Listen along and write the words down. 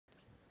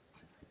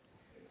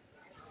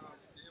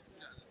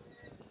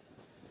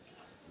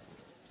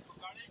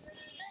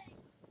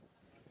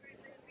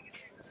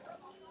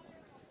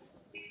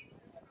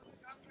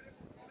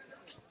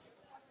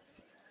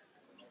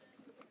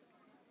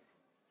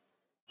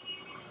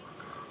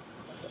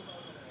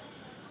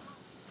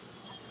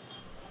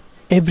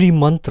Every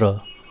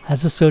mantra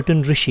has a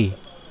certain rishi,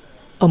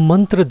 a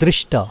mantra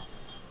drishta,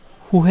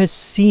 who has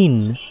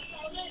seen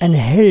and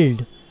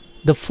held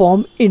the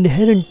form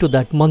inherent to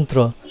that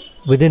mantra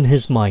within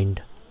his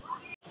mind.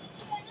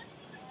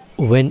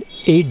 When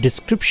a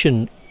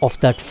description of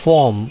that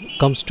form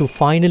comes to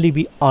finally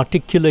be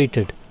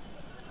articulated,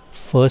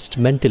 first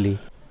mentally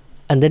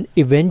and then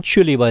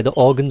eventually by the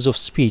organs of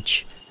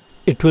speech,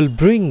 it will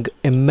bring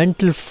a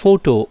mental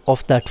photo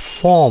of that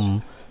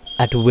form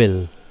at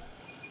will.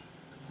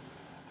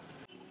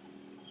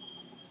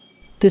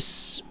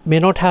 This may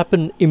not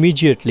happen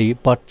immediately,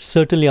 but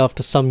certainly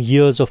after some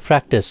years of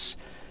practice,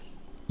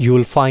 you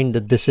will find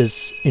that this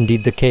is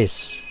indeed the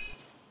case.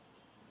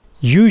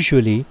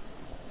 Usually,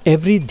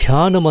 every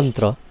dhyana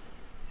mantra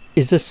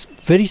is a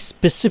very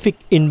specific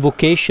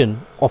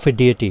invocation of a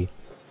deity.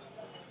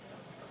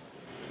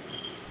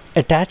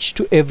 Attached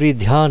to every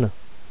dhyana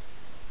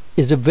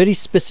is a very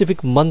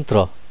specific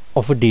mantra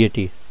of a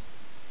deity.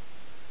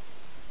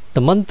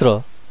 The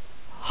mantra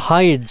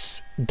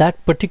hides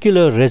that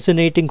particular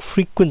resonating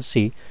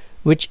frequency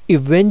which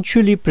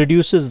eventually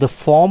produces the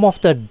form of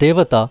that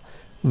devata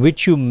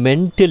which you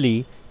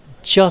mentally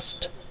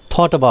just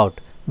thought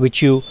about,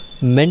 which you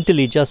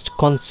mentally just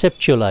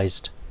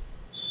conceptualized.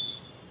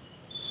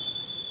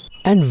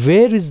 And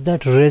where is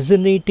that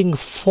resonating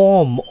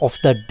form of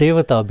that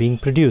devata being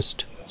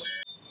produced?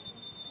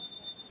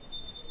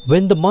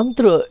 When the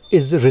mantra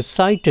is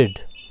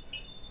recited,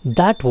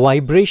 that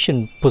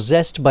vibration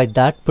possessed by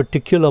that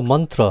particular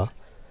mantra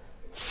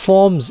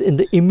forms in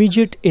the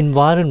immediate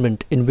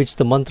environment in which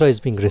the mantra is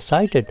being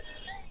recited,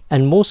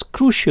 and most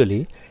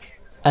crucially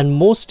and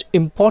most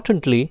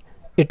importantly,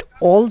 it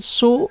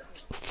also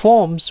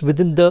forms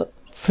within the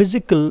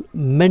physical,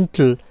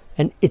 mental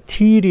and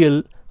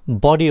ethereal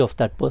body of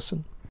that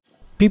person.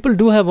 People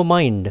do have a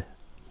mind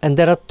and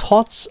there are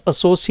thoughts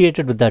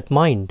associated with that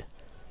mind,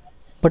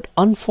 but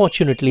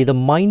unfortunately the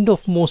mind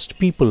of most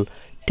people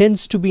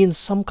tends to be in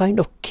some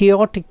kind of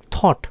chaotic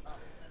thought,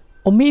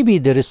 or maybe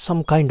there is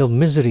some kind of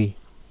misery,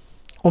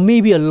 or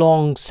maybe a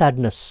long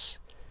sadness.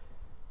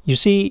 You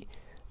see,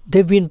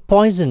 they've been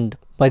poisoned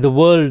by the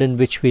world in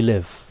which we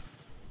live.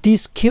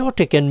 These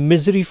chaotic and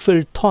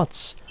misery-filled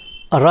thoughts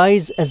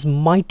arise as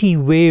mighty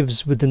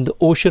waves within the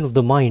ocean of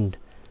the mind,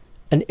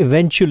 and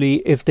eventually,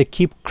 if they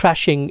keep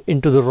crashing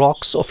into the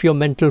rocks of your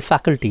mental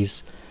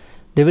faculties,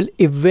 they will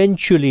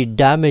eventually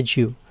damage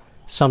you,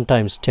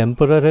 sometimes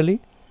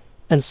temporarily,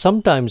 and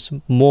sometimes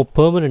more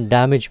permanent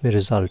damage may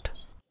result.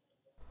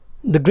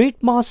 The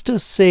great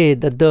masters say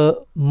that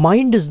the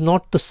mind is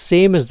not the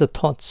same as the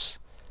thoughts.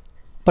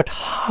 But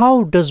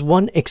how does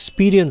one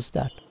experience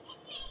that?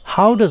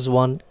 How does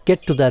one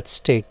get to that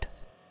state?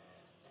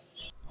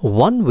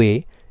 One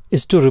way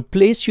is to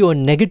replace your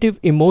negative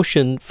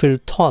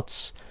emotion-filled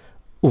thoughts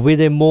with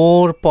a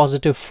more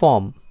positive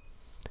form.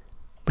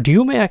 But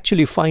you may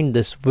actually find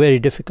this very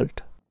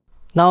difficult.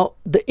 Now,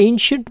 the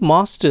ancient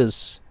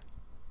masters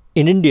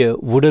in India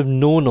would have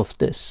known of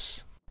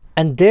this,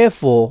 and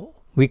therefore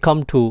we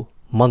come to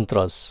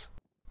mantras.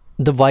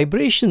 The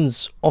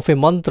vibrations of a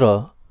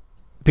mantra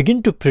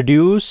begin to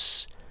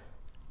produce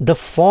the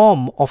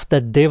form of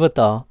that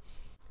devata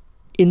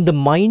in the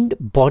mind,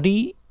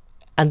 body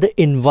and the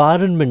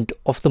environment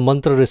of the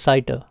mantra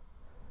reciter,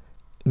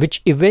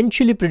 which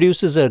eventually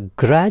produces a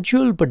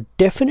gradual but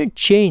definite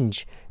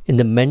change in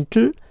the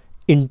mental,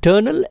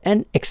 internal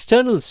and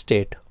external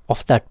state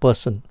of that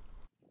person.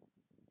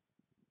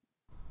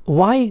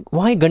 Why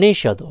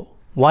Ganesha though?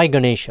 Why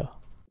Ganesha?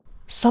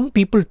 Some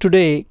people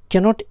today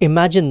cannot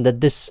imagine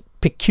that this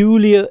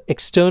peculiar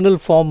external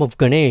form of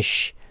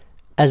Ganesh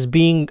as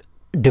being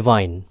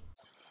divine.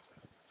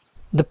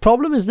 The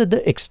problem is that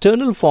the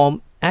external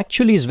form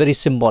actually is very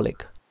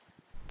symbolic.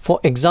 For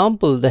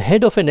example, the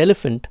head of an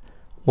elephant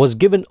was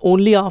given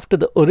only after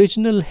the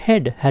original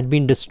head had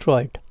been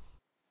destroyed.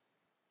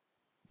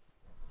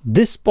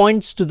 This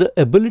points to the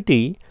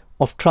ability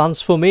of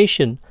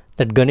transformation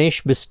that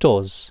Ganesh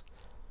bestows,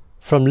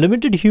 from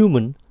limited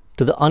human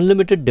to the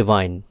unlimited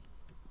divine.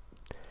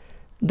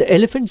 The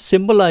elephant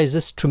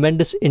symbolizes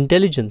tremendous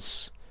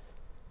intelligence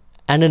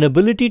and an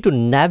ability to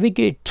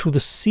navigate through the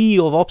sea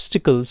of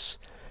obstacles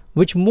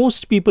which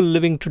most people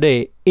living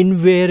today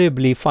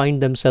invariably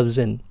find themselves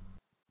in.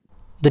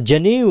 The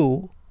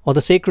Janeu, or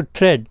the sacred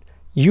thread,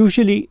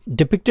 usually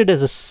depicted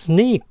as a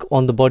snake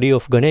on the body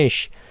of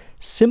Ganesh,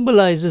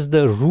 symbolizes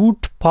the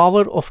root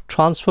power of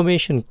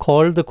transformation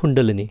called the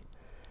Kundalini,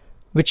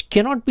 which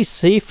cannot be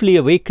safely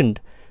awakened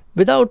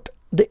without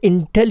the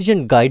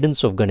intelligent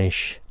guidance of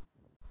Ganesh.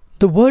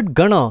 The word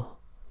Gana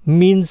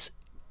means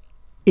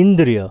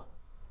Indriya.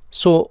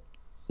 So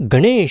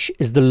Ganesh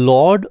is the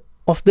lord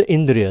of the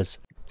Indriyas.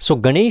 So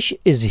Ganesh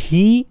is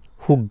he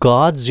who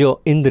guards your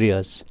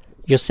Indriyas,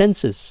 your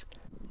senses,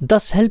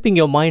 thus helping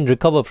your mind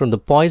recover from the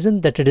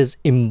poison that it is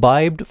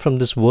imbibed from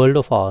this world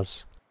of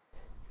ours.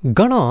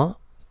 Gana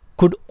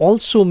could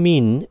also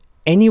mean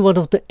any one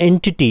of the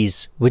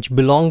entities which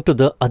belong to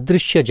the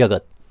Adrishya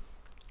Jagat,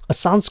 a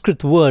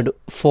Sanskrit word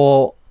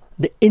for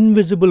the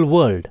invisible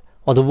world,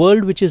 or the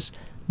world which is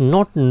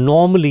not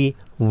normally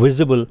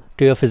visible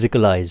to your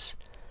physical eyes.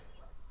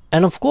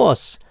 And of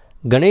course,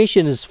 Ganesh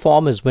in his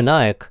form as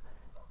Vinayak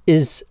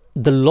is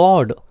the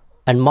Lord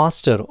and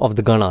Master of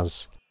the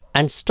Ganas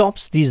and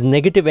stops these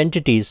negative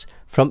entities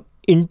from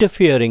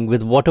interfering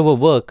with whatever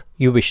work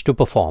you wish to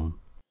perform.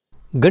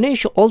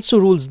 Ganesh also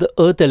rules the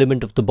earth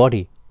element of the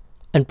body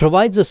and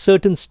provides a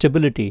certain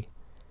stability.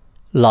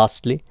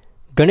 Lastly,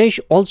 Ganesh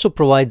also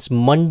provides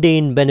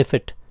mundane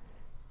benefit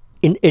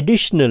in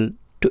additional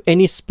to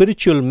any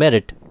spiritual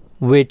merit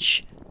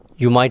which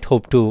you might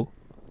hope to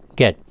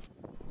get.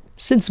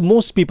 Since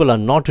most people are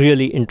not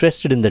really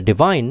interested in the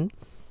divine,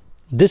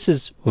 this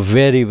is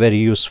very, very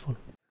useful.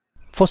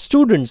 For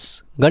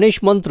students,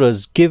 Ganesh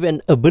mantras give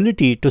an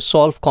ability to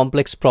solve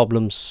complex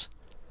problems.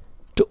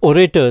 To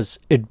orators,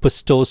 it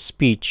bestows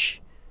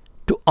speech.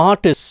 To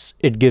artists,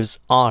 it gives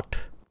art.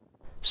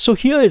 So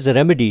here is a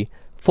remedy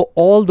for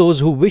all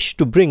those who wish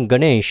to bring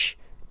Ganesh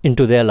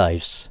into their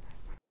lives.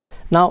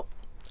 Now,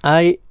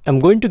 I am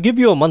going to give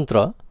you a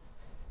mantra,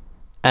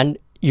 and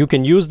you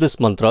can use this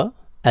mantra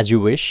as you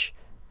wish.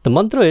 The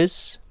mantra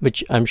is,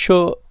 which I'm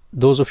sure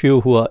those of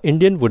you who are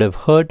Indian would have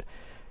heard,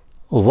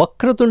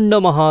 Vakratunda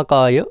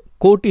Mahakaya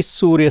Koti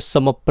Surya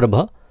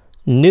Samaprabha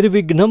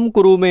Nirvignam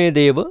Kurume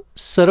Deva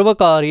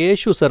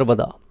Sarvakaryeshu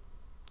Sarvada.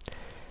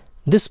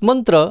 This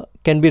mantra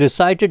can be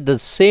recited at the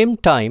same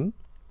time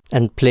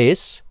and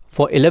place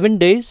for 11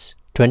 days,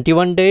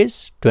 21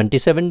 days,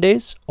 27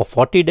 days or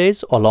 40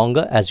 days or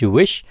longer as you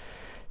wish,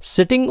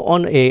 sitting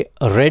on a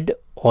red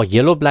or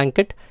yellow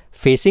blanket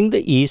facing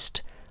the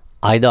east,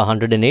 either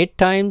 108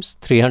 times,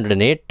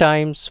 308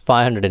 times,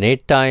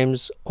 508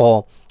 times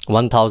or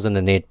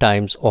 1008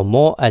 times or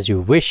more as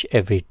you wish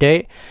every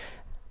day,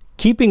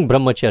 keeping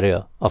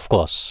brahmacharya, of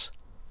course.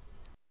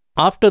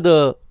 After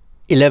the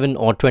 11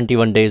 or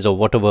 21 days or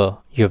whatever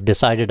you've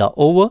decided are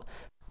over,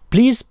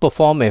 please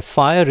perform a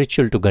fire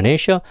ritual to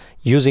Ganesha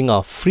using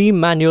our free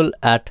manual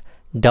at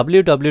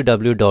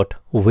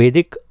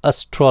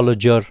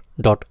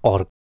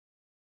www.vedicastrologer.org.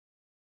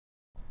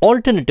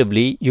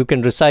 Alternatively, you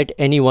can recite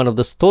any one of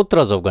the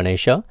stotras of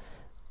Ganesha,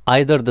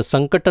 either the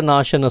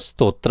Sankatanashana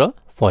Stotra,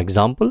 for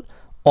example,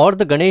 or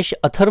the Ganesh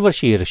Atharva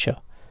Shirsha.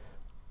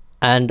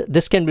 And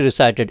this can be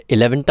recited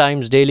 11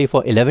 times daily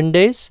for 11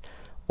 days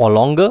or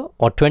longer,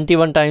 or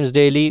 21 times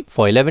daily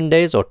for 11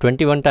 days or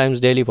 21 times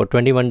daily for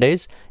 21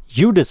 days.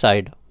 You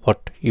decide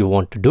what you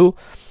want to do.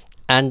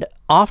 And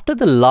after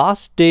the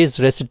last day's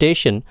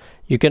recitation,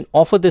 you can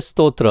offer this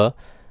stotra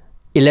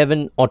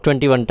 11 or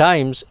 21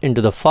 times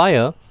into the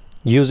fire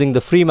using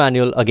the free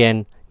manual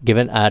again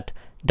given at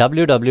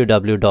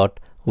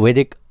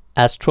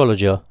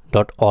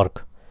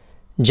www.vedicastrologer.org.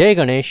 Jai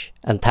Ganesh,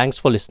 and thanks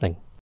for listening.